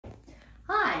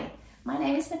My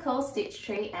name is Nicole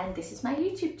Stitchtree and this is my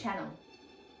YouTube channel.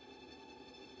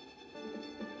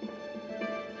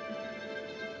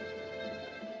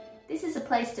 This is a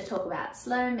place to talk about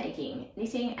slow making,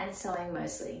 knitting and sewing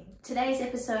mostly. Today's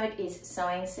episode is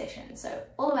sewing session, so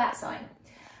all about sewing.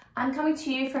 I'm coming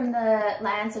to you from the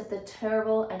lands of the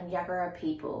Turrbal and Yagara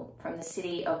people from the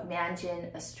city of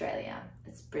Meanjin, Australia.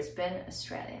 It's Brisbane,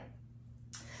 Australia.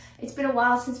 It's been a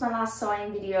while since my last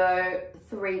sewing video,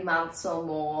 3 months or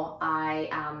more. I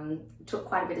took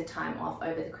quite a bit of time off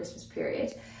over the Christmas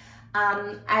period.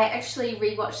 I actually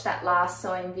rewatched that last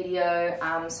sewing video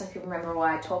so I can remember what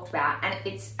I talked about, and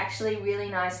it's actually really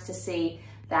nice to see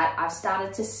that I've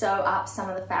started to sew up some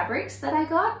of the fabrics that I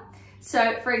got.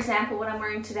 So for example, what I'm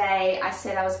wearing today, I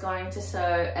said I was going to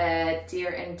sew a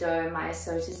deer and doe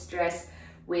myosotis dress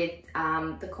with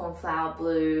the cornflower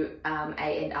blue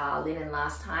A&R linen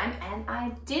last time, and I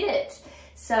did it.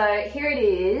 So here it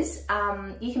is.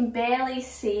 You can barely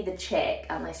see the check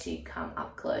unless you come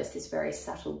up close, this very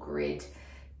subtle grid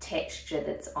texture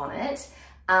that's on it.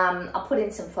 I'll put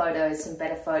in some photos, some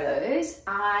better photos.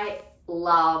 I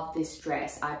love this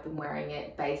dress. I've been wearing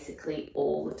it basically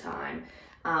all the time.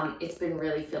 It's been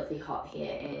really filthy hot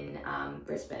here in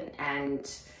Brisbane,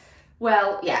 and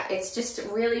well, yeah, it's just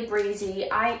really breezy.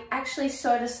 I actually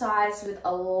sewed a size with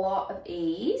a lot of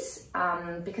ease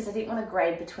because I didn't want to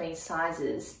grade between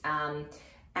sizes,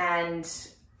 and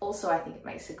also I think it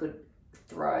makes a good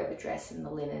throw, the dress and the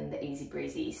linen, the easy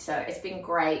breezy. So it's been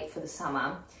great for the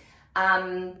summer.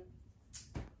 I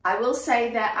will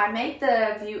say that I made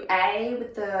the view A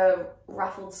with the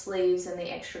ruffled sleeves and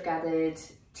the extra gathered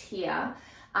tier.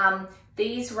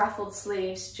 These ruffled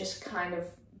sleeves just kind of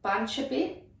bunch a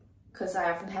bit because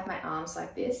I often have my arms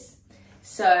like this.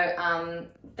 So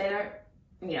they don't,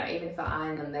 you know, even if I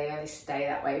iron them, they only stay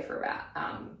that way for about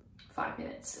 5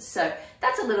 minutes. So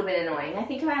that's a little bit annoying. I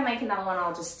think if I make another one,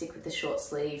 I'll just stick with the short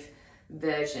sleeve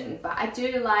version, but I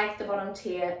do like the bottom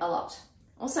tier a lot.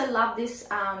 Also love this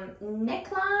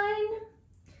neckline,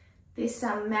 this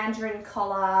mandarin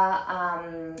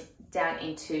collar down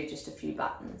into just a few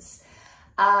buttons.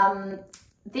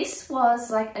 This was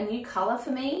like a new color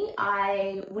for me.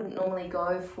 I wouldn't normally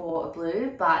go for a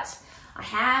blue, but I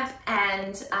have,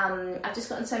 and I've just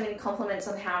gotten so many compliments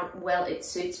on how well it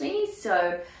suits me.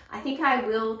 So I think I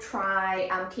will try,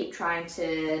 keep trying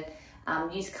to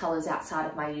use colors outside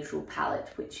of my usual palette,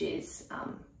 which is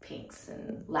pinks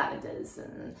and lavenders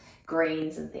and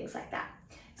greens and things like that.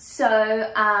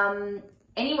 So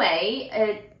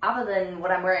anyway, other than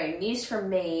what I'm wearing, news from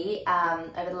me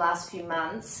over the last few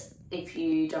months. If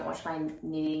you don't watch my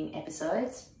knitting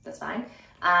episodes, that's fine.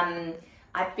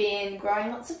 I've been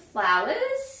growing lots of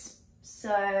flowers.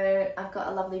 So I've got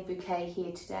a lovely bouquet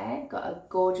here today. I've got a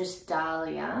gorgeous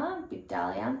dahlia, big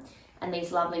dahlia, and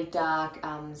these lovely dark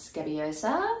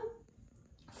scabiosa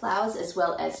flowers, as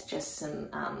well as just some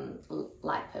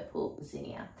light purple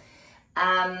zinnia.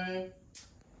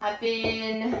 I've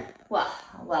been, well,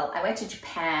 I went to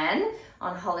Japan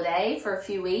on holiday for a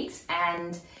few weeks,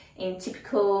 and in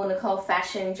typical Nicole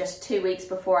fashion, just 2 weeks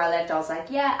before I left, I was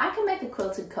like, yeah, I can make a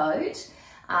quilted coat.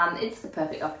 It's the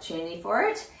perfect opportunity for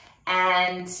it.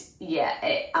 And yeah,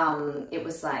 it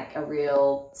was like a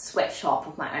real sweatshop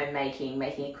of my own making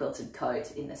a quilted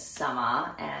coat in the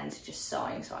summer and just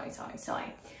sewing.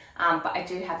 But I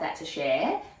do have that to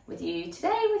share with you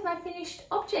today with my finished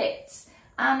objects.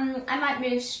 I might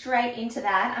move straight into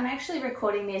that. I'm actually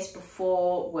recording this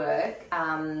before work.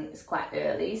 It's quite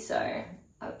early, so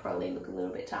I'll probably look a little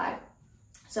bit tired.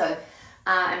 So,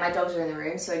 and my dogs are in the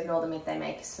room, so ignore them if they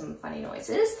make some funny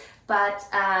noises. But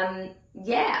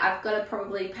yeah, I've got to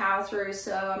probably power through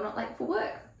so I'm not late for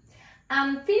work.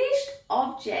 Finished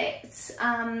objects.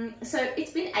 So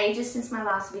it's been ages since my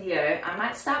last video. I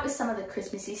might start with some of the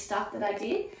Christmassy stuff that I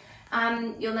did.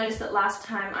 You'll notice that last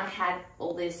time I had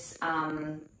all this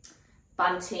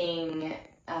bunting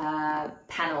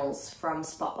panels from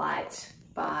Spotlight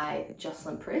by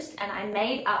Jocelyn Proust, and I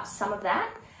made up some of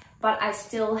that, but I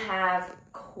still have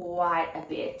quite a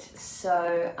bit.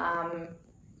 So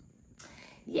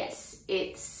yes,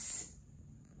 it's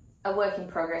a work in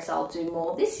progress. I'll do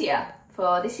more this year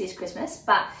for this year's Christmas,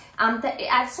 but it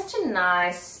adds such a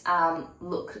nice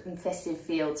look and festive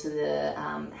feel to the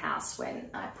house when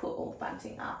I put all the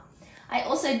bunting up. I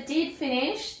also did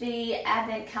finish the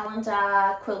advent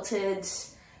calendar quilted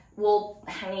wall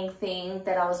hanging thing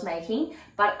that I was making,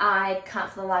 but I can't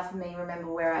for the life of me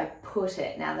remember where I put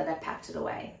it now that I packed it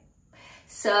away.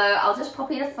 So I'll just pop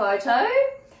in a photo.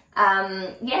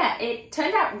 Yeah, it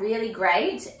turned out really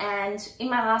great. And in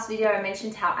my last video, I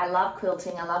mentioned how I love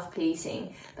quilting, I love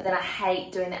piecing, but then I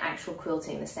hate doing the actual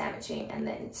quilting, the sandwiching and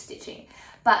then stitching.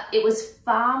 But it was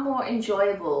far more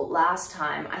enjoyable last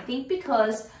time, I think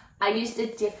because I used a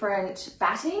different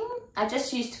batting. I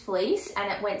just used fleece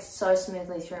and it went so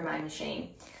smoothly through my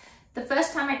machine. The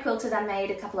first time I quilted, I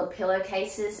made a couple of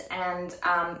pillowcases, and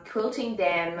quilting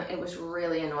them, it was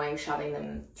really annoying shoving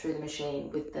them through the machine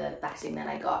with the batting that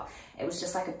I got. It was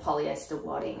just like a polyester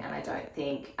wadding, and I don't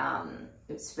think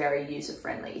it was very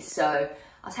user-friendly. So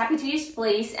I was happy to use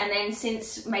fleece, and then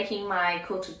since making my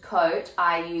quilted coat,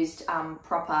 I used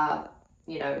proper,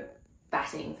 you know,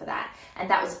 batting for that, and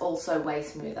that was also way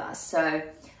smoother. So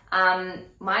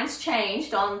mine's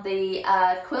changed on the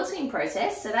quilting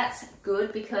process, so that's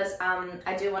good because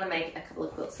I do want to make a couple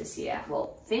of quilts this year.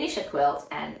 Well, finish a quilt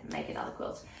and make another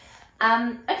quilt.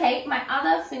 Okay, my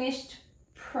other finished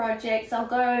projects, I'll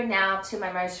go now to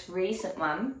my most recent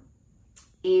one,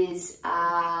 is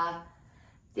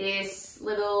this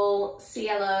little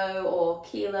cielo or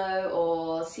kilo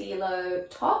or cielo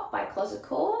top by Closet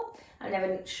Core. I'm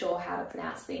never sure how to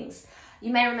pronounce things.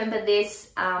 You may remember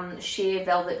this sheer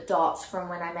velvet dot from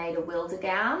when I made a Wilder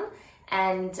gown.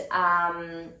 And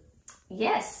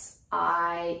yes,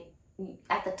 I,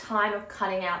 at the time of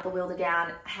cutting out the Wilder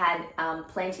gown, had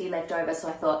plenty left over. So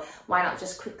I thought, why not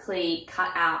just quickly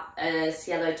cut out a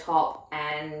cielo top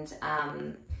and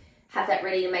have that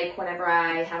ready to make whenever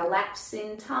I have a lapse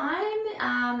in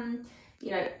time.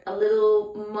 You know, a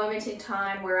little moment in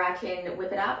time where I can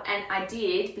whip it up. And I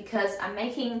did, because I'm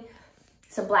making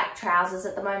some black trousers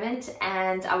at the moment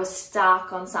and I was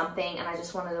stuck on something and I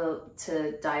just wanted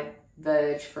to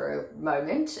diverge for a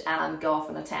moment, go off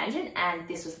on a tangent, and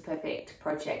this was the perfect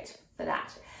project for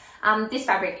that. This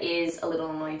fabric is a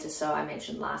little annoying to sew, I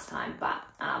mentioned last time, but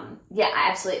yeah, I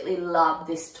absolutely love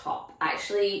this top. I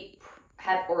actually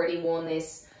have already worn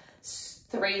this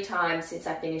 3 times since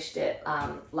I finished it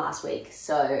last week,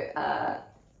 so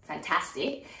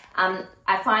fantastic.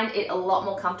 I find it a lot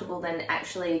more comfortable than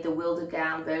actually the Wilder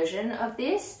gown version of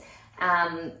this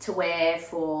to wear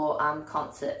for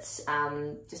concerts,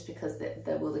 just because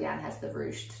the Wilder gown has the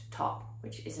ruched top,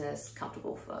 which isn't as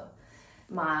comfortable for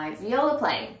my viola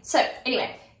playing. So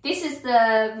anyway, this is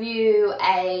the View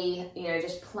A, you know,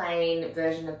 just plain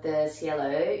version of the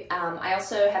cielo. I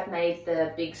also have made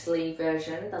the big sleeve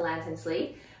version, the lantern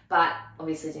sleeve, but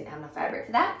obviously didn't have enough fabric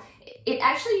for that. It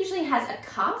actually usually has a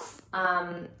cuff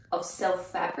of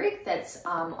self fabric that's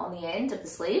on the end of the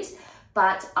sleeves,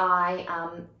 but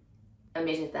I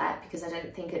omitted that because I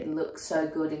don't think it looks so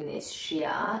good in this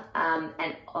sheer.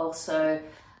 And also,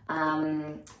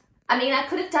 I mean, I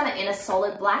could have done it in a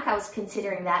solid black. I was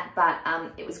considering that, but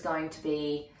it was going to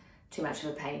be too much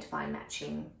of a pain to find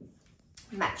matching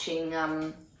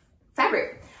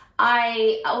fabric.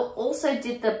 I also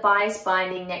did the bias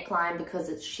binding neckline because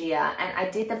it's sheer, and I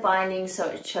did the binding so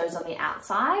it shows on the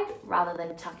outside rather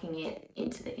than tucking it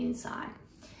into the inside.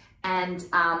 And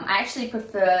I actually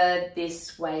prefer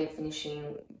this way of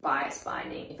finishing bias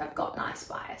binding if I've got nice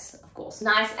bias, of course,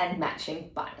 nice and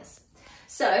matching bias.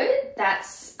 So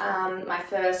that's my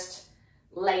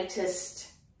latest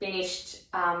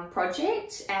finished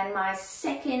project, and my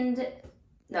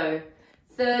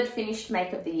third finished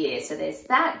make of the year. So there's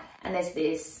that, and there's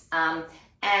this,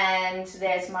 and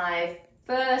there's my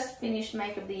first finished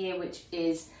make of the year, which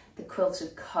is the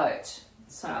quilted coat.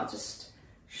 So I'll just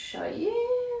show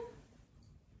you.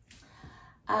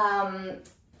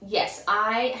 Yes,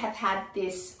 I have had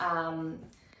this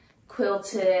quilt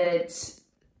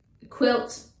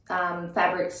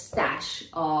fabric stash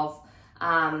of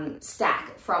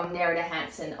stack from Nerida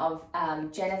Hansen of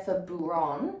Jennifer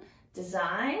Buron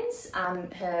Designs.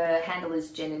 Her handle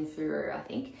is Jen and Furu, I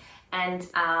think. And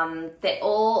they're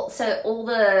all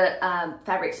the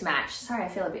fabrics match. Sorry, I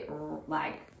feel a bit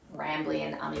like rambly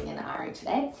and umming and ahhing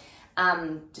today.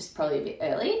 Just probably a bit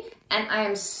early. And I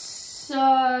am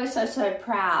so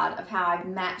proud of how I've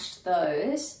matched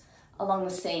those along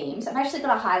the seams. I've actually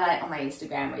got a highlight on my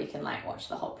Instagram where you can like watch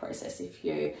the whole process if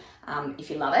you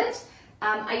love it.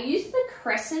 I used the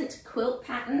crescent quilt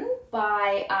pattern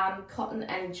by Cotton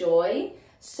and Joy.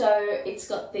 So it's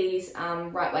got these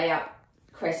right way up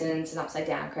crescents and upside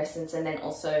down crescents, and then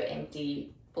also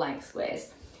empty blank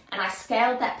squares. And I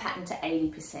scaled that pattern to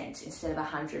 80% instead of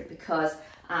 100 because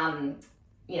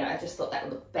you know, I just thought that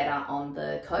would look better on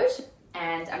the coat,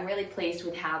 and I'm really pleased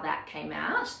with how that came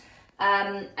out.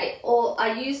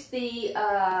 I used the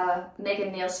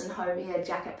Megan Nielsen Hovia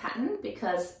jacket pattern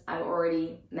because I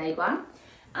already made one,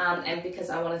 and because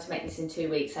I wanted to make this in 2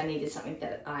 weeks, I needed something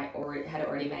that I had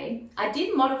already made. I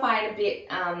did modify it a bit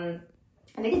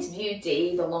I think it's view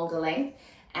D, the longer length,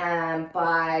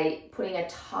 by putting a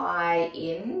tie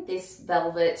in, this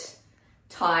velvet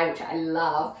tie, which I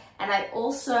love. And I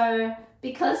also,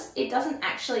 because it doesn't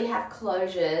actually have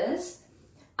closures,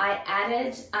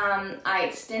 I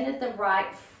extended the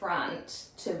right front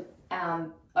to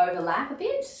overlap a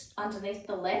bit underneath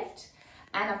the left,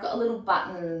 and I've got a little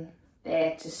button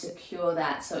there to secure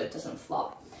that so it doesn't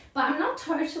flop. But I'm not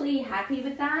totally happy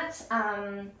with that.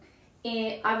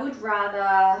 I would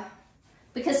rather,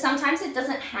 because sometimes it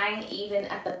doesn't hang even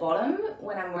at the bottom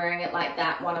when I'm wearing it like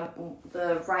that.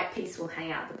 The right piece will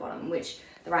hang out the bottom,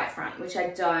 the right front, which I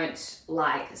don't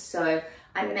like. So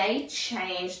I may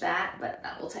change that, but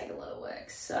that will take a lot of work.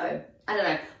 So I don't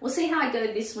know. We'll see how I go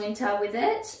this winter with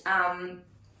it.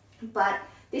 But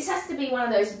this has to be one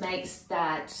of those makes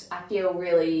that I feel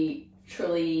really,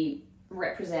 truly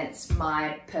represents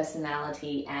my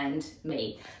personality and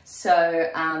me. So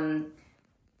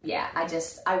yeah,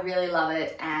 I really love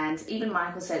it. And even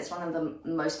Michael said it's one of the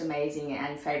most amazing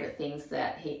and favorite things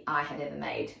that I had ever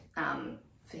made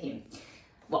for him.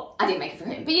 Well, I didn't make it for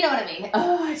him, but you know what I mean.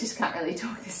 Oh, I just can't really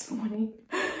talk this morning.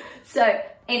 So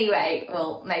anyway,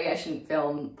 well, maybe I shouldn't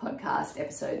film podcast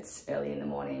episodes early in the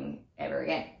morning ever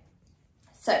again.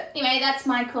 So anyway, that's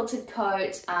my quilted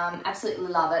coat. Absolutely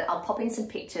love it. I'll pop in some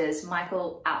pictures.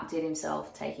 Michael outdid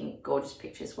himself taking gorgeous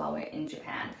pictures while we're in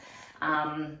Japan.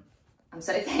 I'm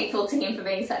so thankful to him for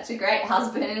being such a great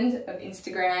husband of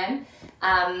Instagram.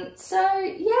 So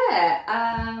yeah,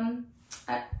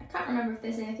 I can't remember if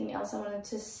there's anything else I wanted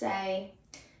to say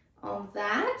on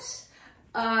that.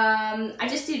 I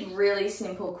just did really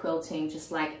simple quilting,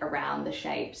 just like around the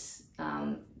shapes,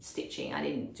 stitching. I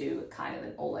didn't do kind of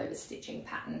an all over stitching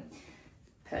pattern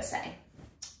per se.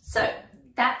 So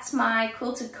that's my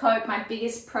quilted coat, my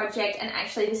biggest project. And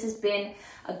actually this has been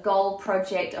a goal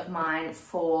project of mine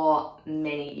for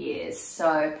many years.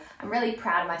 So I'm really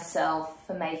proud of myself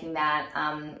for making that.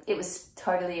 It was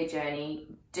totally a journey.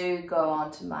 Do go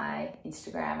onto my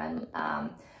Instagram and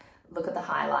look at the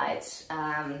highlights.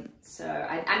 So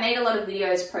I made a lot of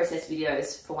videos, process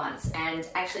videos for once, and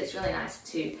actually it's really nice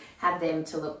to have them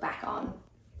to look back on.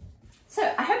 So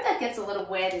I hope that gets a little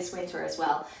wear this winter as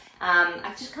well.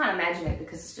 I just can't imagine it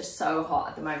because it's just so hot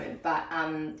at the moment, but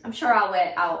I'm sure I'll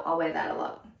wear that a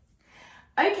lot.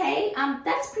 Okay,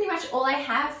 that's pretty much all I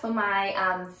have for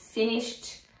my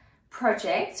finished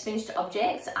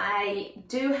objects. I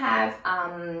do have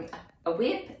a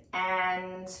whip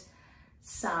and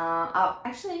some,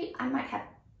 actually I might have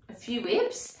a few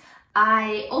whips.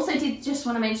 I also did just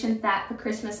want to mention that for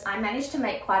Christmas I managed to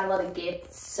make quite a lot of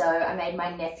gifts. So I made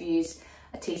my nephews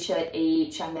a t-shirt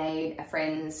each, I made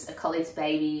a colleague's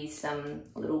baby some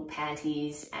little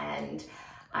panties, and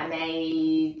I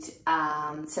made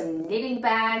some knitting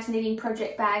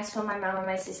project bags for my mum and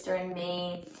my sister and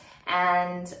me.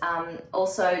 And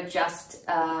also just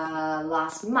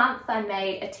last month I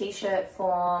made a t-shirt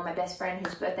for my best friend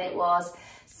whose birthday it was.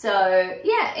 So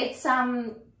yeah, it's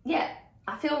yeah,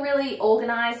 I feel really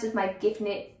organized with my gift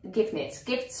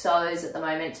sews at the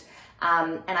moment,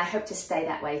 and I hope to stay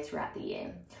that way throughout the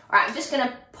year. All right, I'm just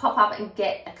gonna pop up and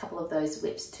get a couple of those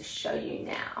whips to show you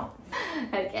now.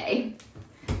 Okay,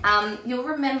 you'll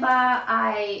remember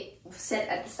I said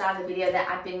at the start of the video that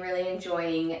I've been really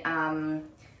enjoying,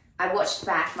 I watched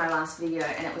back my last video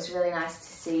and it was really nice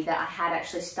to see that I had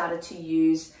actually started to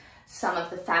use some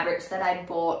of the fabrics that I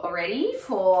bought already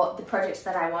for the projects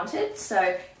that I wanted. So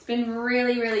it's been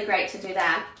really, really great to do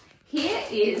that. Here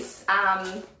is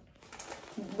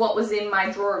what was in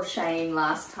my drawer of shame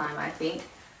last time, I think,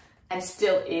 and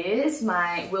still is,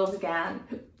 my quilted gown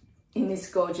in this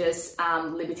gorgeous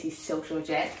Liberty silk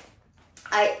georgette.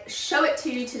 I show it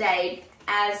to you today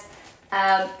as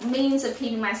means of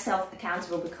keeping myself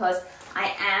accountable because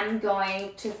I am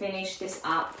going to finish this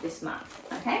up this month,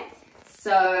 okay?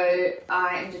 So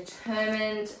I am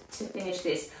determined to finish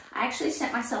this. I actually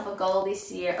set myself a goal this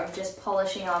year of just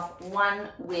polishing off one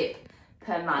whip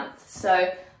per month.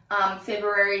 So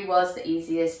February was the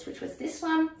easiest, which was this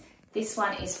one. This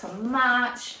one is for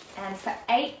March, and for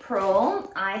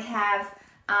April, I have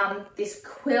this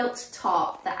quilt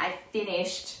top that I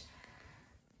finished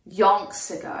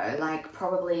yonks ago, like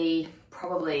probably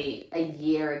a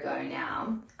year ago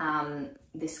now.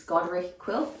 This Godric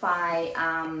quilt by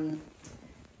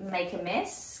Make a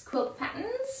Mess Quilt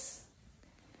Patterns,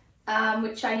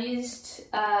 which I used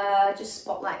just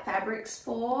Spotlight Fabrics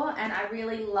for, and I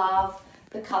really love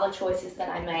the color choices that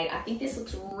I made. I think this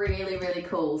looks really, really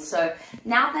cool. So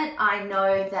now that I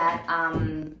know that,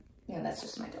 yeah, that's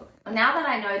just my dog. Now that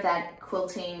I know that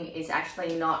quilting is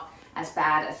actually not as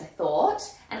bad as I thought.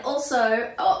 And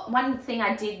also, one thing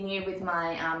I did new with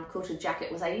my quilted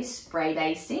jacket was I used spray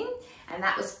basting, and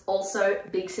that was also a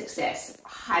big success.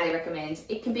 Highly recommend.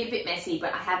 It can be a bit messy,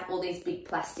 but I have all these big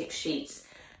plastic sheets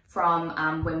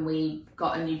from when we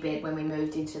got a new bed when we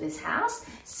moved into this house.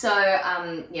 So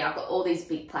yeah, I've got all these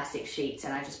big plastic sheets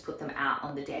and I just put them out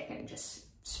on the deck and just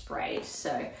sprayed.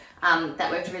 So that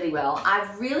worked really well.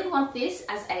 I really want this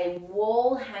as a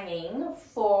wall hanging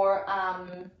for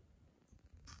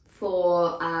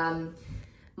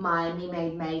my Me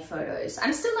Made May photos.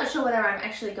 I'm still not sure whether I'm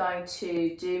actually going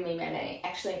to do Me Made May.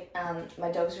 Actually, my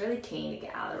dog's really keen to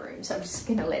get out of the room, so I'm just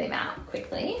gonna let him out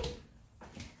quickly.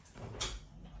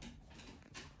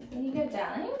 There you go,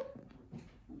 darling.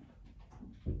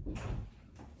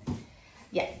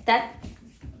 Yeah,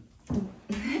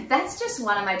 that's just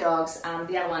one of my dogs.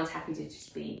 The other one's happy to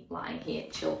just be lying here,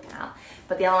 chill out.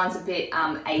 But the other one's a bit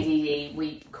ADD.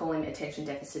 We call him attention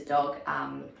deficit dog,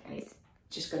 and he's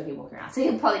just got to be walking around. So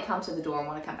he'll probably come to the door and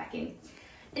want to come back in.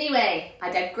 Anyway,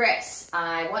 I digress.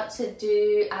 I want to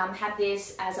do have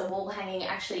this as a wall hanging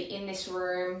actually in this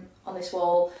room, on this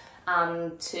wall,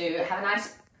 to have a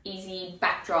nice easy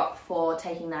backdrop for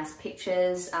taking nice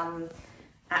pictures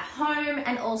at home,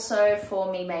 and also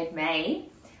for Me Made May,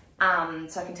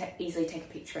 so I can easily take a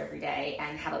picture every day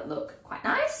and have it look quite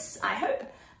nice, I hope.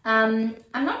 I'm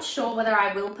not sure whether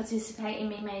I will participate in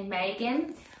Me Made May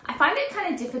again. I find it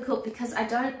kind of difficult because I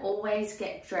don't always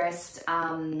get dressed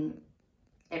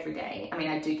every day. I mean,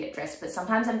 I do get dressed, but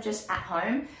sometimes I'm just at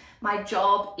home. My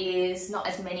job is not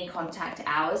as many contact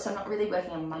hours, so I'm not really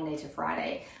working on Monday to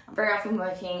Friday. I'm very often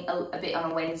working a bit on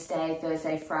a Wednesday,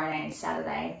 Thursday, Friday, and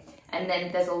Saturday. And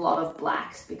then there's a lot of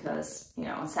blacks because, you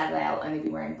know, on Saturday I'll only be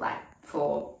wearing black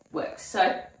for work.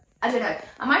 So, I don't know.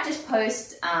 I might just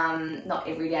post, not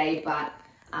every day, but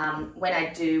when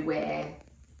I do wear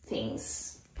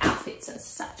things, outfits and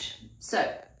such.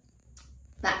 So,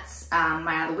 that's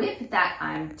my other whip that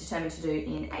I'm determined to do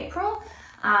in April.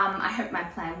 I hope my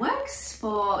plan works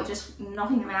for just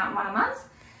knocking them out one a month.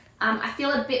 I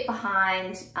feel a bit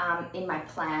behind in my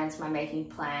plans, my making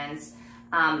plans,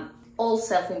 all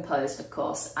self-imposed, of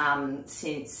course,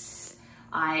 since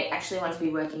I actually want to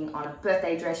be working on a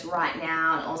birthday dress right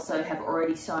now and also have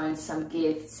already sewn some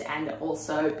gifts and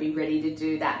also be ready to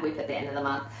do that whip at the end of the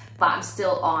month. But I'm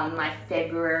still on my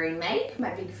February make,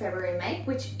 my big February make,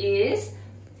 which is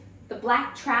the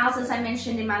black trousers I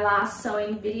mentioned in my last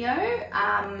sewing video,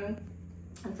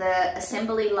 the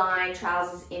assembly line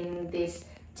trousers in this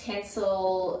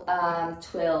tencel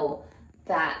twill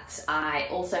that I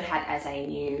also had as a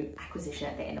new acquisition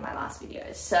at the end of my last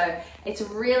video. So it's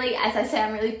really, as I say,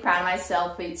 I'm really proud of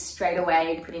myself. It's straight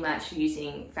away pretty much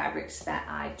using fabrics that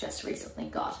I just recently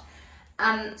got.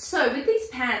 So with these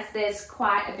pants, there's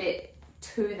quite a bit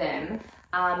to them.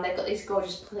 They've got these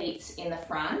gorgeous pleats in the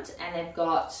front and they've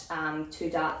got 2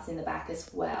 darts in the back as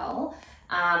well.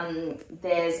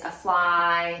 There's a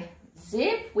fly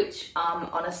zip, which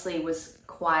honestly was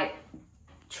quite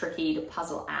tricky to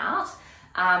puzzle out,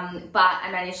 but I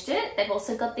managed it. They've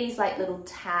also got these like little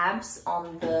tabs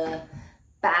on the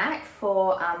back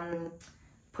for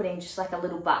putting just like a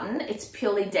little button. It's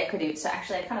purely decorative, so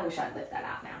actually I kind of wish I'd left that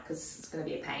out now because it's going to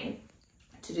be a pain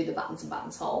to do the buttons and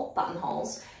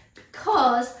buttonholes.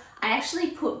 Because I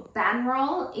actually put band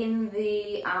roll in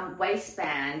the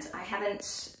waistband. I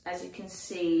haven't, as you can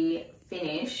see,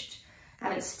 finished. I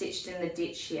haven't stitched in the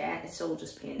ditch yet. It's all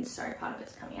just pinned. Sorry, part of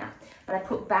it's coming out. But I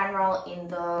put band roll in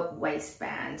the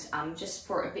waistband just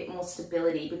for a bit more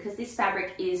stability because this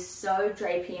fabric is so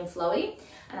drapey and flowy.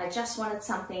 And I just wanted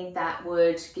something that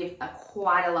would give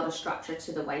quite a lot of structure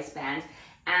to the waistband.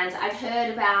 And I'd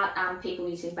heard about people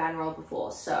using band roll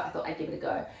before, so I thought I'd give it a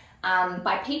go.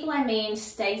 By people I mean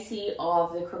Stacey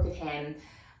of the Crooked Hem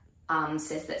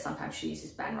says that sometimes she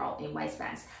uses band roll in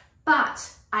waistbands, but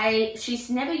she's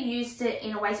never used it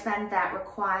in a waistband that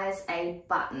requires a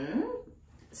button,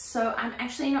 so I'm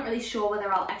actually not really sure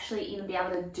whether I'll actually even be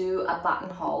able to do a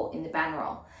buttonhole in the band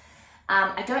roll.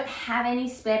 I don't have any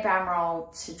spare band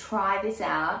roll to try this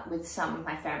out with some of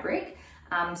my fabric,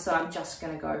 so I'm just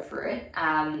going to go for it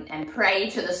and pray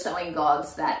to the sewing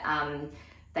gods that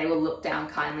they will look down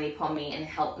kindly upon me and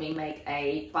help me make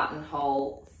a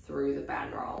buttonhole through the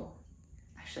band roll.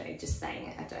 Actually, just saying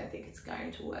it, I don't think it's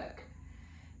going to work.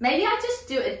 Maybe I just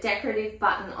do a decorative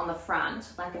button on the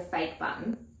front, like a fake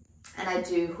button, and I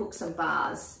do hooks and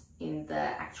bars in the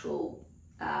actual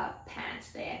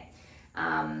pants there.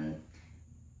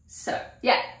 So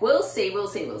yeah, we'll see.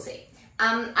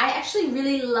 I actually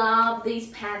really love these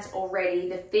pants already.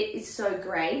 The fit is so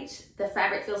great. The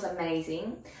fabric feels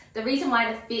amazing. The reason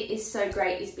why the fit is so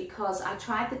great is because I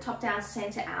tried the top down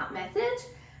center out method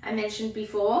I mentioned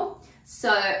before.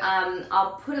 So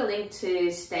I'll put a link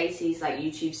to Stacey's like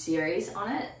YouTube series on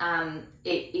it.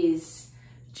 It is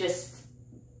just,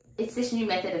 it's this new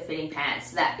method of fitting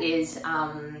pants that is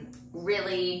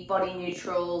really body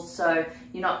neutral, so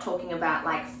you're not talking about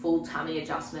like full tummy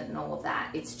adjustment and all of that.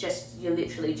 It's just, you're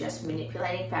literally just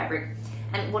manipulating fabric.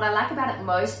 And what I like about it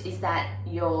most is that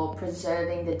you're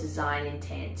preserving the design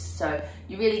intent. So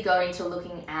you really go into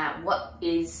looking at what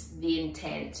is the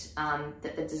intent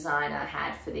that the designer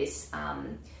had for this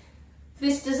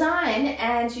design,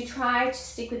 and you try to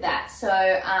stick with that. So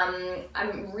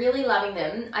I'm really loving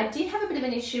them. I did have a bit of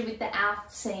an issue with the out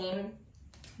seam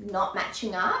not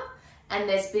matching up, and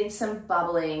there's been some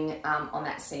bubbling on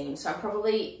that seam. So I'm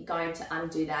probably going to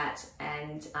undo that,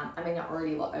 and I mean, I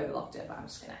already overlocked it, but I'm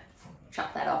just gonna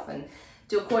chop that off and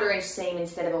do a 1/4 inch seam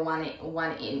instead of a 1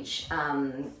 inch,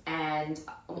 and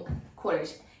 1/4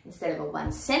 inch instead of a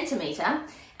 1 centimeter,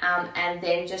 and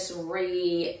then just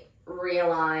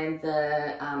realign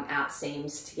the out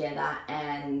seams together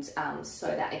and sew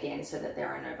that again so that there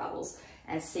are no bubbles,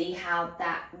 and see how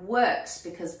that works,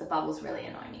 because the bubbles really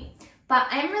annoy me. But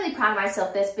I am really proud of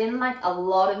myself. There's been like a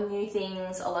lot of new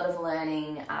things, a lot of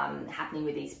learning happening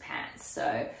with these pants.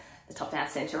 So the top down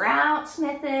center out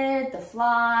method, the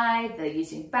fly, the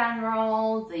using band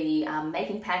roll, the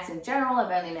making pants in general.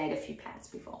 I've only made a few pants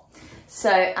before.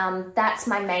 So that's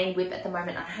my main whip at the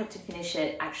moment. I hope to finish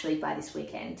it actually by this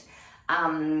weekend.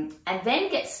 And then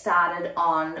get started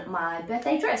on my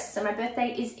birthday dress. So my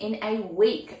birthday is in a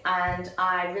week, and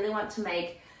I really want to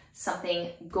make something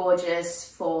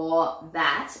gorgeous for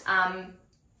that.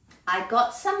 I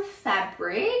got some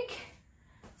fabric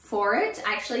for it.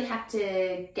 I actually have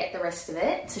to get the rest of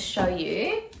it to show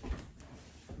you.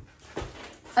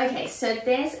 Okay, so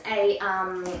there's a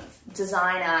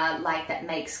designer like that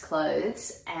makes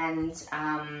clothes, and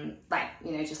like,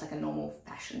 you know, just like a normal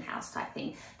fashion house type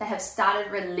thing. They have started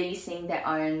releasing their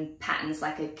own patterns,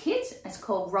 like a kit. It's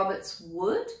called Robert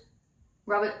Woods.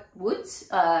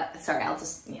 Sorry, I'll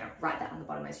just, you know, write that on the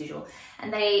bottom as usual.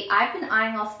 And I've been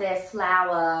eyeing off their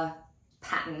flower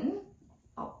pattern.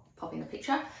 I'll pop in a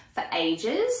picture, for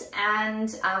ages, and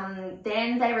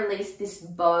then they released this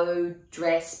bow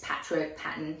dress patchwork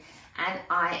pattern, and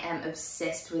I am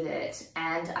obsessed with it.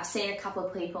 And I've seen a couple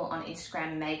of people on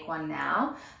Instagram make one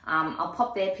now. I'll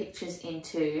pop their pictures in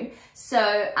too.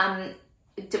 So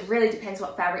it really depends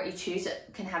what fabric you choose.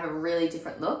 It can have a really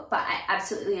different look, but I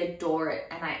absolutely adore it.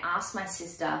 And I asked my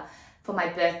sister for my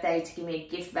birthday to give me a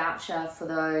gift voucher for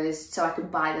those, so I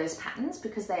could buy those patterns,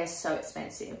 because they are so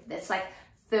expensive. That's like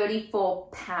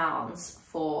 £34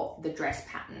 for the dress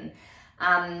pattern.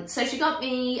 So she got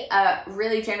me a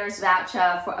really generous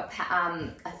voucher for a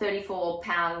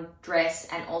 £34 dress,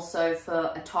 and also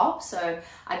for a top. So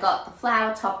I got the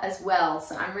flower top as well.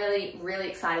 So I'm really, really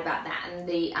excited about that. And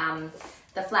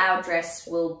the flower dress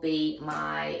will be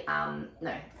my,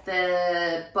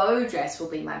 the bow dress will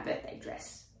be my birthday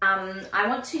dress. I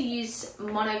want to use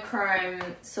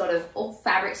monochrome, sort of all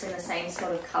fabrics in the same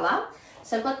sort of color.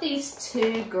 So I've got these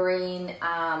 2 green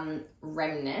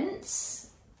remnants.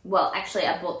 Well, actually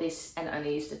I bought this and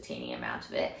only used a teeny amount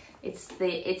of it.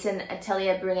 It's an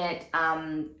Atelier Brunette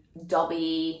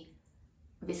Dobby,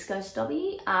 viscose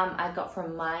Dobby. I got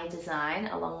from My Design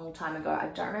a long time ago. I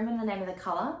don't remember the name of the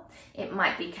color. It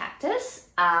might be Cactus.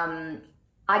 I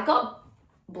got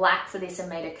black for this and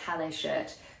made a Calais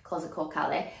shirt, closet called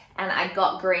Calais, and I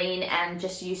got green and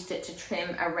just used it to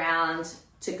trim around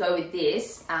to go with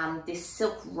this, this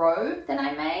silk robe that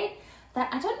I made,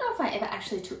 that I don't know if I ever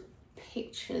actually took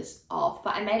pictures of,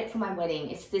 but I made it for my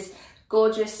wedding. It's this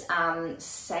gorgeous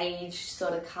sage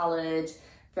sort of colored,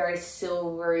 very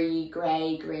silvery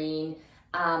gray green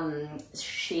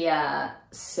sheer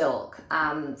silk.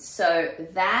 So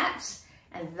that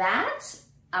and that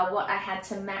are what I had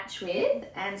to match with.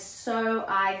 And so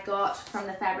I got from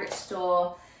the fabric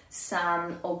store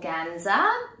some organza.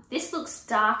 This looks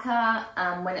darker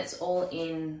when it's all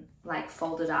in, like,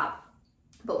 folded up,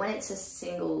 but when it's a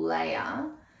single layer,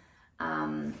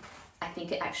 I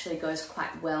think it actually goes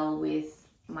quite well with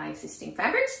my existing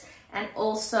fabrics. And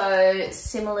also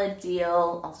similar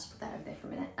deal, I'll just put that over there for a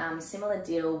minute, similar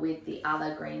deal with the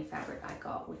other green fabric I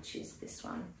got, which is this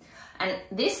one. And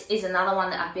this is another one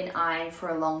that I've been eyeing for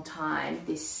a long time,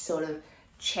 this sort of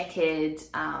checkered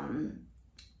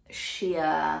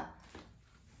sheer,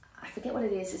 I forget what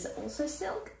it is it also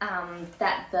silk?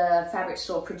 That the fabric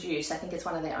store produce. I think it's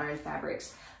one of their own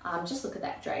fabrics. Just look at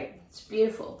that drape, it's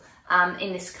beautiful.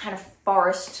 In this kind of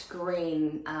forest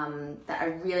green that I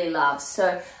really love.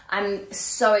 So I'm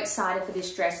so excited for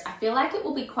this dress. I feel like it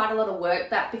will be quite a lot of work,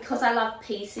 but because I love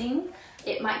piecing,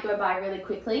 it might go by really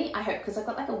quickly. I hope, because I've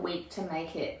got like a week to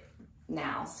make it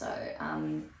now. So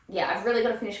yeah, I've really got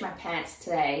to finish my pants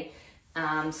today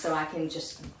so I can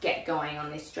just get going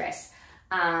on this dress.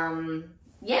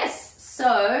 Yes,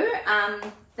 so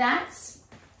that's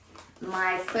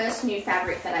my first new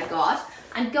fabric that I got.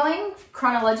 I'm going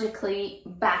chronologically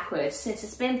backwards. Since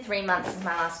it's been 3 months since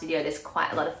my last video, there's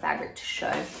quite a lot of fabric to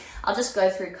show. I'll just go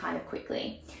through kind of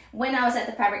quickly. When I was at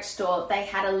the fabric store, they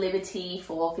had a Liberty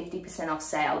for 50% off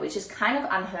sale, which is kind of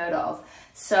unheard of.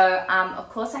 So of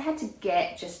course I had to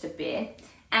get just a bit.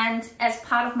 And as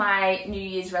part of my New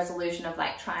Year's resolution of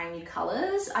like trying new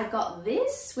colors, I got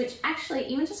this, which actually,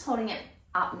 even just holding it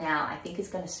up now, I think is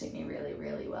going to suit me really,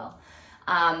 really well.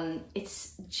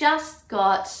 It's just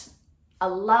got a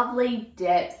lovely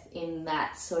depth in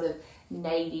that sort of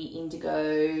navy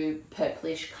indigo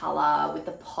purplish color with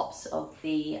the pops of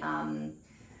the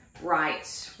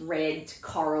bright red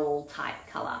coral type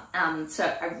color. So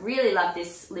I really love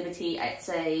this Liberty. It's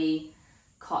a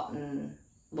cotton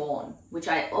lawn, which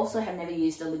I also have never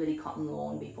used a Liberty cotton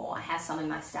lawn before. I have some in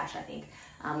my stash, I think,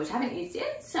 which I haven't used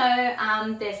yet. So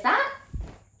there's that.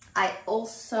 I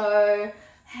also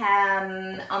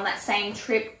on that same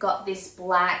trip got this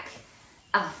black,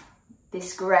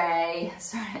 this grey,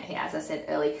 sorry, as I said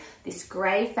earlier, this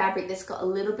grey fabric that's got a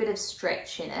little bit of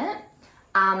stretch in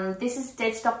it. This is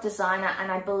Dead Stock Designer,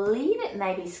 and I believe it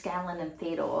may be Scanlan and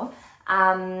Theodore,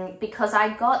 because I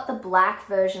got the black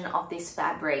version of this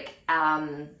fabric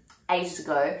ages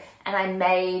ago, and I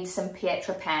made some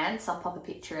Pietra pants, I'll pop a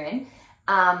picture in,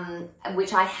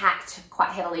 which I hacked quite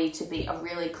heavily to be a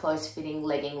really close fitting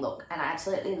legging look, and I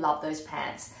absolutely love those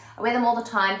pants. I wear them all the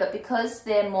time, but because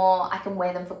they're more, I can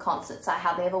wear them for concerts, I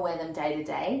hardly ever wear them day to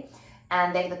day,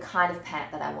 and they're the kind of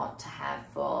pant that I want to have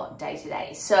for day to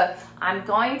day. So I'm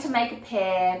going to make a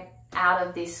pair out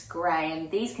of this grey, and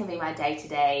these can be my day to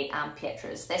day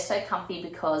Pietras. They're so comfy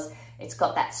because it's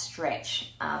got that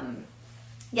stretch.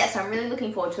 Yeah, so I'm really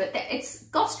looking forward to it. It's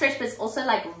got stretch, but it's also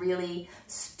like really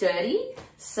sturdy.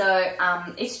 So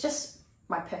it's just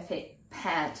my perfect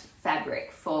pant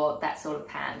fabric for that sort of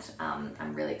pant.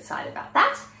 I'm really excited about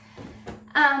that.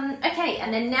 Okay,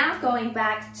 and then now going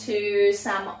back to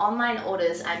some online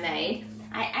orders I made.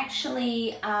 I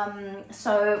actually,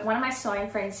 so one of my sewing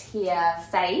friends here,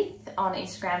 Faith, on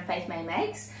Instagram, Faith May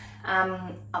Makes,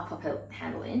 I'll pop her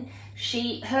handle in.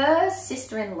 Her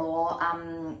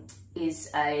sister-in-law is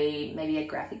maybe a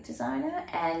graphic designer,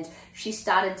 and she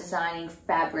started designing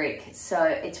fabric, so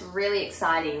it's really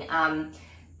exciting.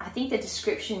 I think the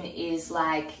description is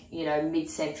like, you know,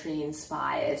 mid-century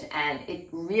inspired, and it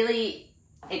really,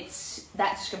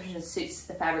 that description suits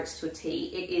the fabrics to a T.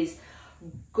 It is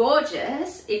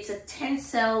gorgeous. It's a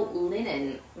tencel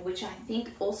linen, which I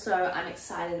think also I'm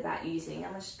excited about using.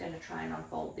 I'm just going to try and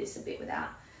unfold this a bit without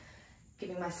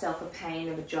giving myself a pain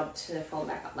of a job to fold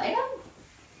back up later.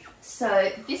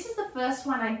 So this is the first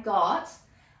one I got.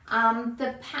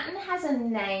 The pattern has a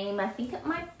name. I think it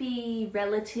might be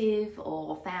Relative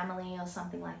or Family or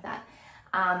something like that.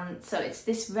 So it's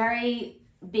this very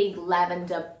big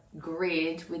lavender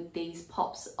grid with these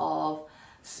pops of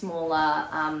smaller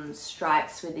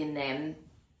stripes within them,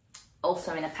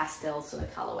 also in a pastel sort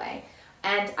of colorway.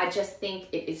 And I just think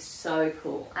it is so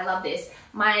cool. I love this.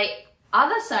 My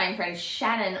other sewing friend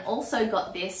Shannon also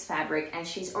got this fabric, and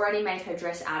she's already made her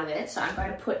dress out of it, so I'm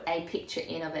going to put a picture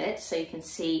in of it so you can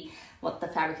see what the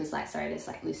fabric is like. Sorry, there's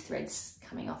like loose threads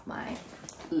coming off my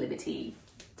Liberty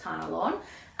Tana lawn.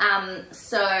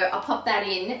 So I'll pop that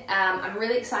in. I'm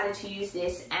really excited to use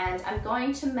this, and I'm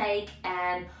going to make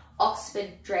an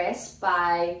Oxford dress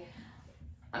by,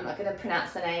 I'm not going to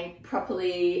pronounce the name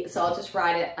properly, so I'll just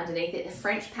write it underneath it, the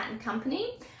French Pattern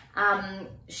Company.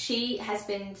 She has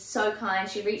been so kind.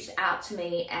 She reached out to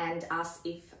me and asked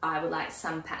if I would like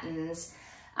some patterns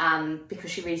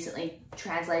because she recently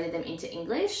translated them into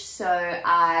English. So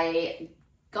I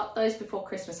got those before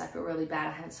Christmas. I feel really bad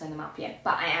I haven't sewn them up yet,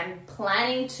 but I am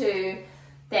planning to.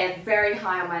 They're very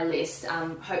high on my list,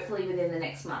 hopefully within the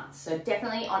next month. So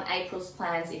definitely on April's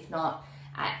plans, if not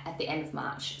at the end of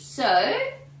March. So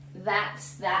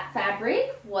that's that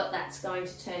fabric, what that's going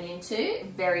to turn into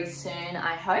very soon,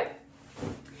 I hope.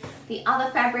 The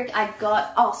other fabric I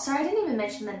got, oh, sorry, I didn't even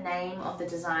mention the name of the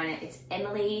designer. It's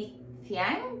Emily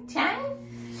Tiang?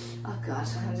 Oh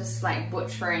gosh, I'm just like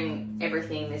butchering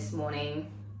everything this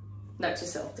morning. note to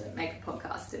self, don't make a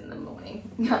podcast in the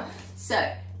morning.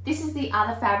 So this is the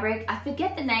other fabric. I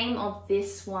forget the name of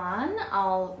this one.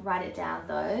 I'll write it down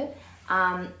though.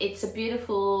 It's a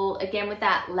beautiful, again with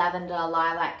that lavender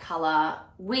lilac color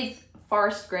with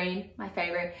forest green, my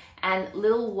favorite, and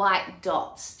little white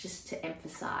dots just to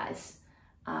emphasize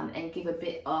and give a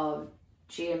bit of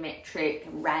geometric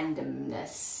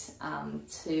randomness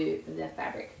to the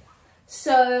fabric.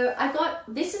 So I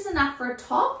got, this is enough for a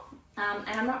top,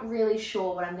 and I'm not really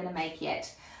sure what I'm gonna make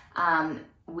yet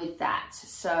with that.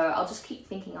 So I'll just keep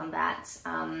thinking on that.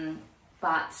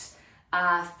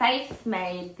 Faith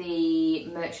made the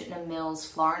Merchant & Mills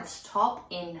Florence top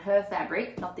in her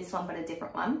fabric, not this one, but a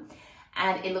different one.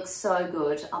 And it looks so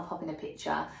good. I'll pop in a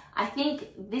picture. I think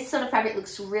this sort of fabric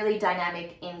looks really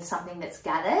dynamic in something that's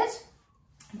gathered.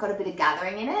 Got a bit of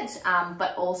gathering in it,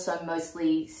 but also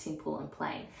mostly simple and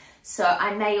plain. So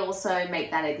I may also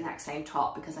make that exact same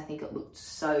top because I think it looked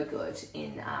so good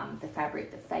in the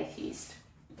fabric that Faith used.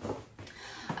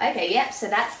 Okay, yep, so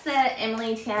that's the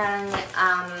Emily Tiang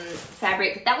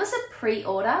fabric. That was a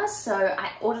pre-order, so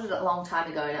I ordered it a long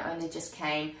time ago and it only just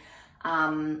came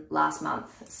last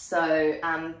month. So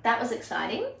that was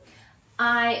exciting.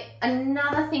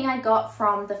 Another thing I got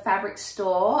from the fabric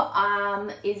store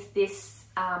is this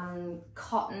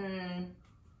cotton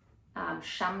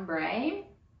chambray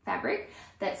fabric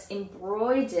that's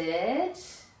embroidered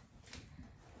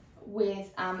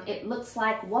with, it looks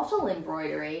like wattle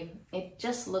embroidery. It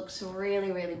just looks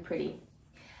really, really pretty.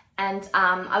 And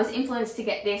I was influenced to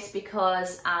get this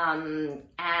because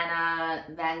Anna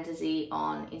Van Der Zee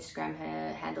on Instagram,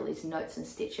 her handle is Notes and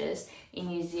Stitches, in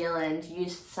New Zealand,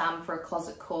 used some for a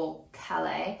closet called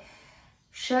Calais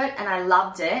shirt, and I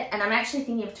loved it. And I'm actually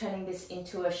thinking of turning this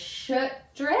into a shirt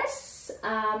dress.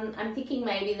 I'm thinking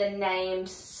maybe the named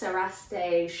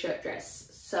Saraste shirt dress.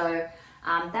 So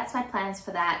that's my plans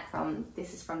for that.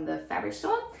 This is from the fabric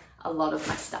store. A lot of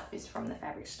my stuff is from the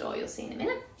fabric store, you'll see in a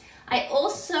minute. I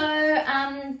also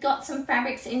got some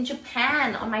fabrics in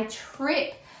Japan on my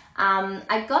trip.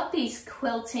 I got these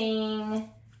quilting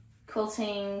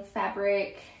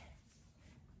fabric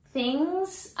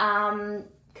things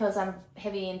because I'm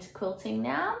heavy into quilting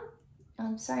now.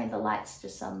 I'm sorry, the light's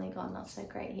just suddenly gone not so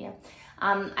great here.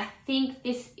 I think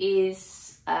this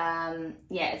is, yeah,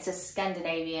 it's a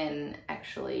Scandinavian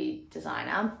actually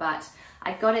designer, but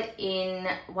I got it in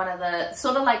one of the,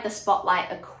 sort of like the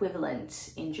Spotlight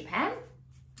equivalent in Japan.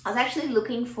 I was actually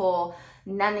looking for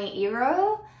Nani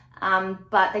Iro,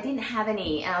 but they didn't have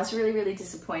any, and I was really, really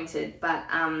disappointed, but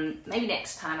maybe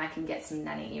next time I can get some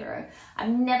Nani Iro. I've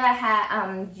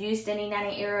never used any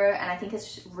Nani Iro, and I think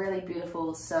it's really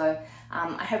beautiful, so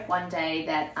I hope one day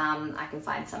that I can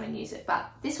find some and use it,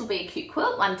 but this will be a cute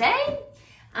quilt one day.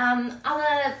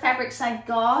 Other fabrics I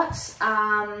got,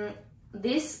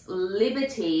 this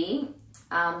Liberty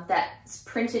that's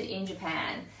printed in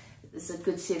Japan. This is a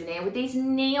good souvenir with these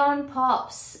neon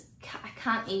pops. I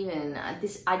can't even,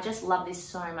 I just love this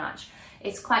so much.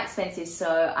 It's quite expensive, so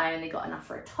I only got enough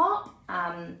for a top.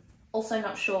 Also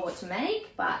not sure what to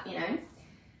make, but you know,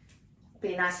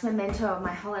 be a nice memento of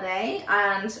my holiday.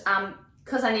 And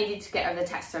because I needed to get over the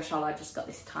tax threshold, I just got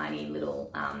this tiny little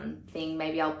thing.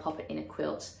 Maybe I'll pop it in a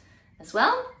quilt as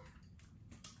well.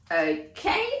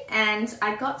 Okay, and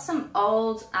I got some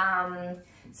old,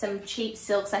 some cheap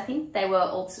silks. I think they were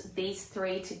all, these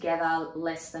three together,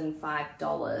 less than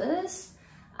 $5.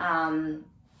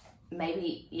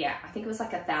 Maybe, yeah, I think it was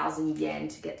like 1,000 yen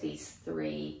to get these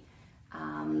three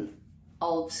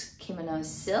old kimono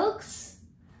silks,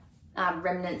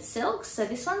 remnant silks. So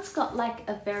this one's got like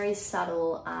a very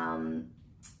subtle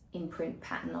imprint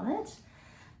pattern on it.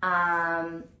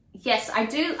 Yes,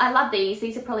 I love these.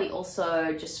 These are probably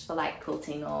also just for like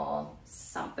quilting or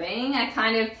something. I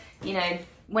kind of, you know,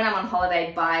 when I'm on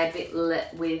holiday, buy a bit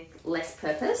with less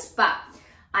purpose, but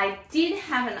I did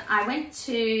have I went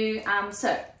to,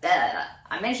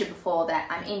 I mentioned before that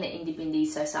I'm in the Indie Bindi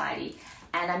Society,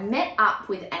 and I met up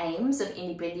with Ames of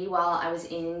Indie Bindi while I was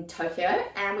in Tokyo,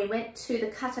 and we went to the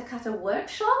Kata Kata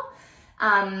workshop,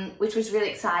 which was really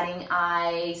exciting.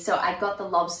 So I got the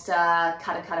lobster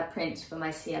Kata Kata print for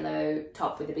my Cielo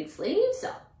top with the big sleeves. So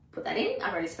I'll put that in.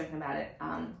 I've already spoken about it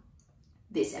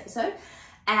this episode.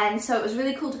 And so it was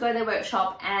really cool to go to their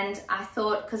workshop, and I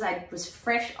thought, because I was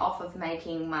fresh off of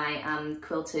making my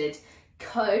quilted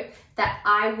coat, that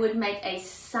I would make a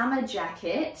summer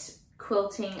jacket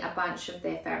quilting a bunch of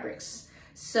their fabrics.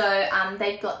 So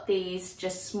they've got these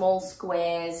just small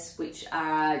squares which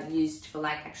are used for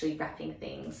like actually wrapping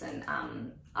things and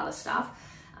other stuff.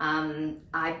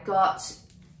 I got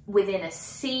within a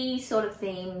sea sort of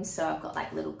theme. So I've got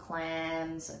like little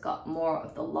clams, I've got more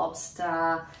of the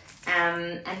lobster,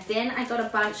 and then I got a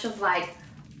bunch of like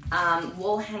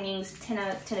wall hangings,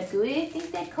 tenagui I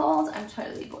think they're called. I'm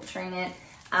totally butchering it.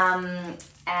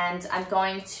 And I'm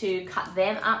going to cut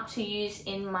them up to use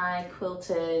in my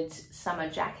quilted summer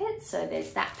jacket. So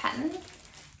there's that pattern.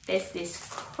 There's this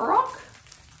croc.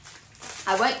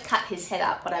 I won't cut his head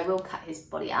up, but I will cut his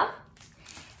body up.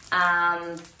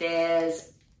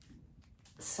 There's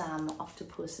some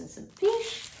octopus and some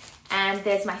fish. And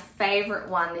there's my favorite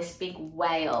one, this big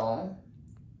whale,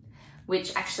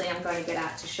 which actually I'm going to get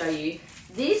out to show you.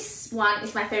 This one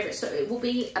is my favorite, so it will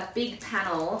be a big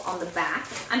panel on the back.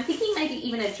 I'm thinking maybe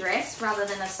even a dress rather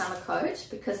than a summer coat,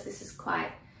 because this is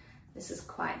quite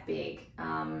big.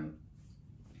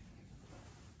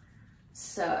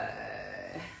 So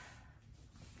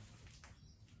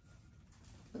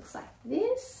looks like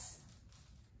this.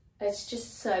 It's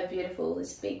just so beautiful,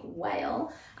 this big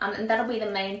whale. And that'll be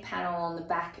the main panel on the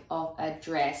back of a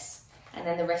dress, and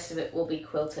then the rest of it will be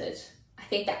quilted. I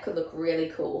think that could look really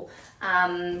cool.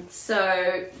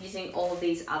 So using all of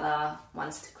these other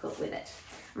ones to quilt with it.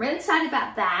 I'm really excited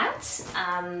about that,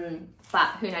 but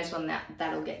who knows when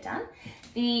that'll get done.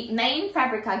 The main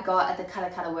fabric I got at the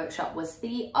Cutter workshop was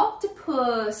the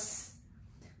octopus,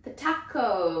 the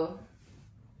taco.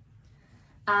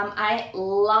 I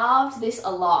loved this a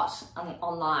lot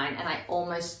online, and I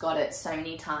almost got it so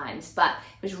many times, but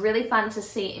it was really fun to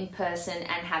see it in person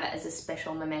and have it as a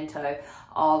special memento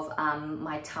of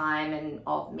my time and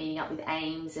of meeting up with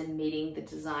Ames and meeting the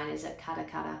designers at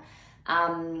Cutter.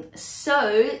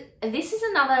 So this is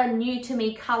another new to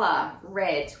me color,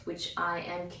 red, which I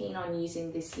am keen on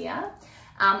using this year.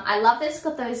 I love that it's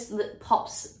got those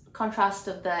pops, contrast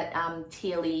of that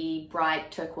tealy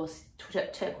bright turquoise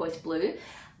blue,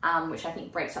 which I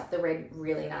think breaks up the red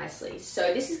really nicely.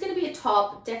 So this is going to be a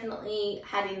top, definitely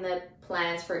had in the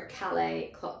plans for a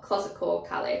Calais, closet core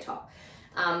Calais top.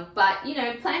 But you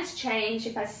know, plans change.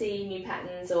 If I see new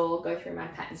patterns or go through my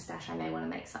pattern stash, I may want to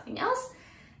make something else.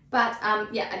 But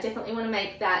yeah, I definitely want to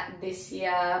make that this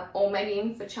year, or maybe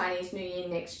even for Chinese New Year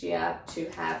next year, to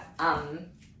have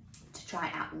to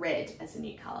try out red as a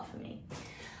new color for me.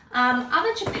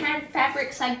 Other Japan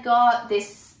fabrics, I got this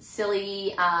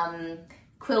silly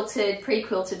quilted,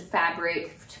 pre-quilted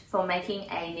fabric for making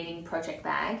a knitting project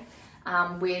bag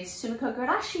with Sumiko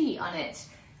Gurashi on it.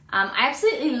 I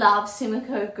absolutely love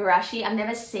Sumiko Gurashi. I've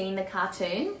never seen the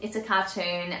cartoon. It's a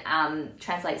cartoon,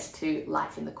 translates to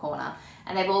Life in the Corner,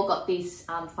 and they've all got these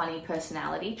funny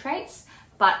personality traits.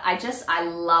 But I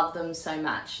love them so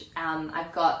much.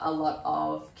 I've got a lot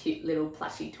of cute little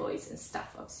plushie toys and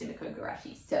stuff of Sumiko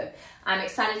Gurashi. So I'm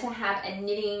excited to have a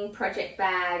knitting project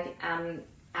bag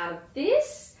out of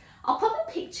this. I'll pop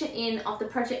a picture in of the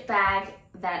project bag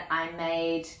that I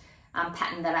made,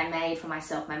 pattern that I made for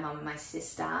myself, my mum and my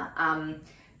sister,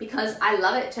 because I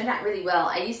love it. It turned out really well.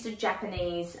 I used a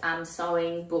Japanese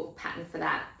sewing book pattern for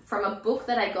that from a book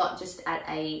that I got just at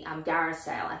a Gara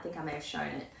sale. I think I may have shown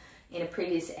it in a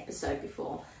previous episode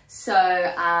before. So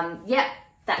yeah,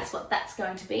 that's what that's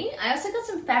going to be. I also got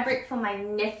some fabric from my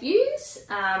nephews.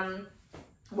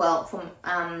 Well, from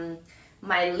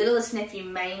my littlest nephew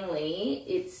mainly.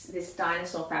 It's this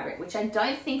dinosaur fabric, which I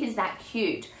don't think is that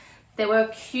cute. There were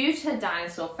cuter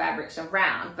dinosaur fabrics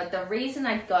around, but the reason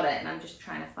I got it, and I'm just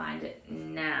trying to find it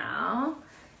now,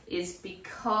 is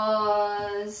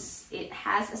because it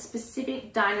has a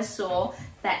specific dinosaur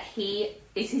that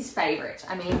is his favorite.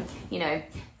 I mean, you know,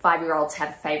 5-year-olds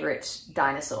have favorite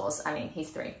dinosaurs. I mean,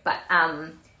 he's 3, but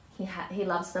he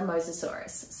loves the Mosasaurus.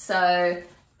 So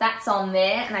that's on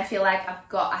there, and I feel like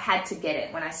I had to get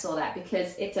it when I saw that,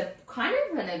 because it's a kind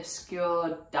of an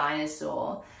obscure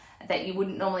dinosaur that you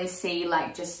wouldn't normally see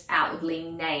like just outwardly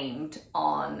named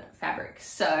on fabric.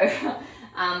 So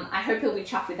I hope he'll be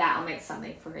chuffed with that. I'll make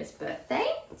something for his birthday.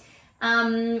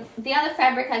 The other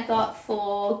fabric I got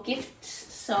for gift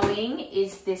sewing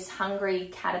is this Hungry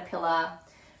Caterpillar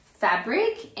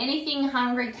fabric. Anything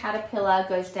Hungry Caterpillar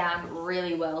goes down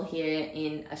really well here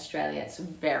in Australia. It's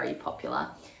very popular.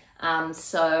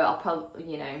 So I'll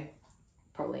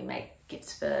probably make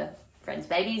gifts for friends'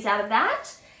 babies out of that.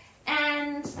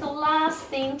 And the last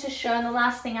thing to show, and the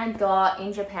last thing I got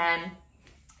in Japan,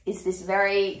 is this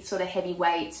very sort of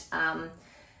heavyweight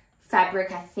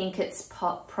fabric. I think it's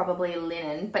probably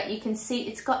linen, but you can see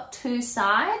it's got 2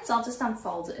 sides. I'll just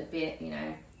unfold it a bit, you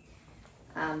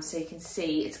know, so you can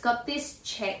see. It's got this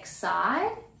check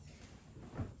side,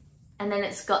 and then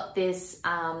it's got this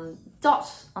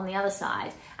dot on the other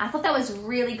side. I thought that was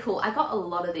really cool. I got a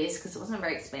lot of this because it wasn't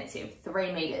very expensive,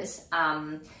 3 meters.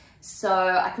 So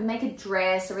I could make a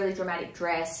dress, a really dramatic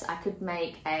dress. I could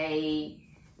make a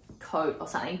coat or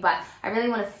something, but I really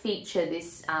want to feature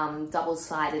this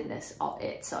double-sidedness of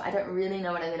it. So I don't really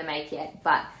know what I'm going to make yet,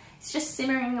 but it's just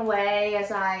simmering away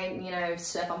as I, you know,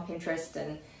 surf on Pinterest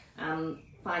and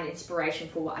find inspiration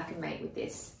for what I can make with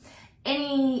this.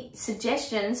 Any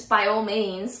suggestions, by all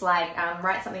means, like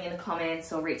write something in the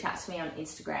comments or reach out to me on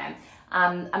Instagram.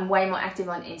 I'm way more active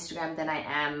on Instagram than I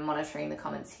am monitoring the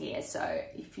comments here. So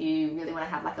if you really want to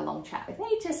have like a long chat with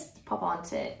me, just pop on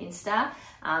to Insta.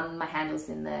 My handle's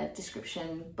in the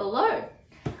description below.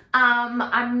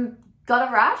 I'm got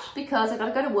a rush because I got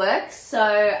to go to work. So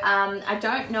I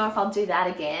don't know if I'll do that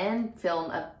again,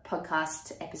 film a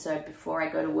podcast episode before I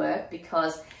go to work,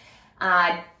 because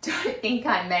I don't think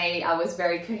I was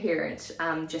very coherent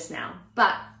just now.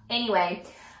 But anyway,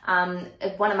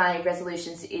 one of my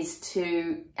resolutions is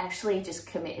to actually just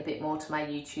commit a bit more to my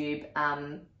YouTube.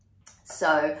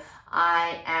 So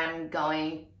I am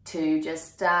going to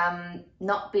just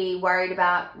not be worried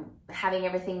about having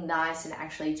everything nice and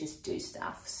actually just do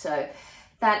stuff. So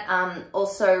that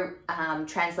also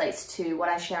translates to what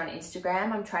I share on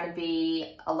Instagram. I'm trying to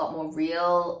be a lot more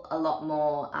real, a lot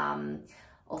more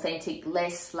authentic,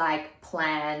 less like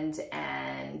planned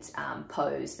and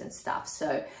posed and stuff.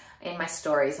 So in my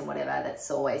stories and whatever,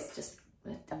 that's always just,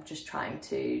 I'm just trying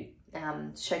to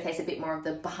showcase a bit more of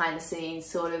the behind the scenes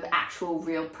sort of actual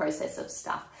real process of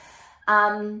stuff.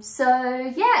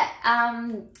 So yeah,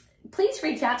 please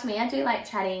reach out to me. I do like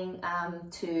chatting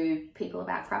to people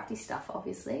about crafty stuff,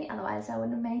 obviously. Otherwise I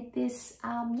wouldn't have made this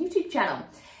YouTube channel.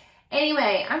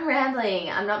 Anyway, I'm rambling.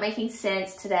 I'm not making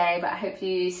sense today, but I hope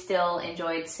you still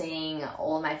enjoyed seeing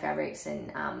all of my fabrics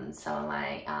and some of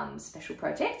my special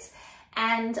projects.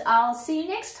 And I'll see you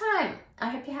next time. I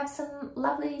hope you have some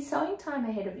lovely sewing time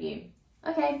ahead of you.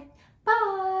 Okay,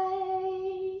 bye.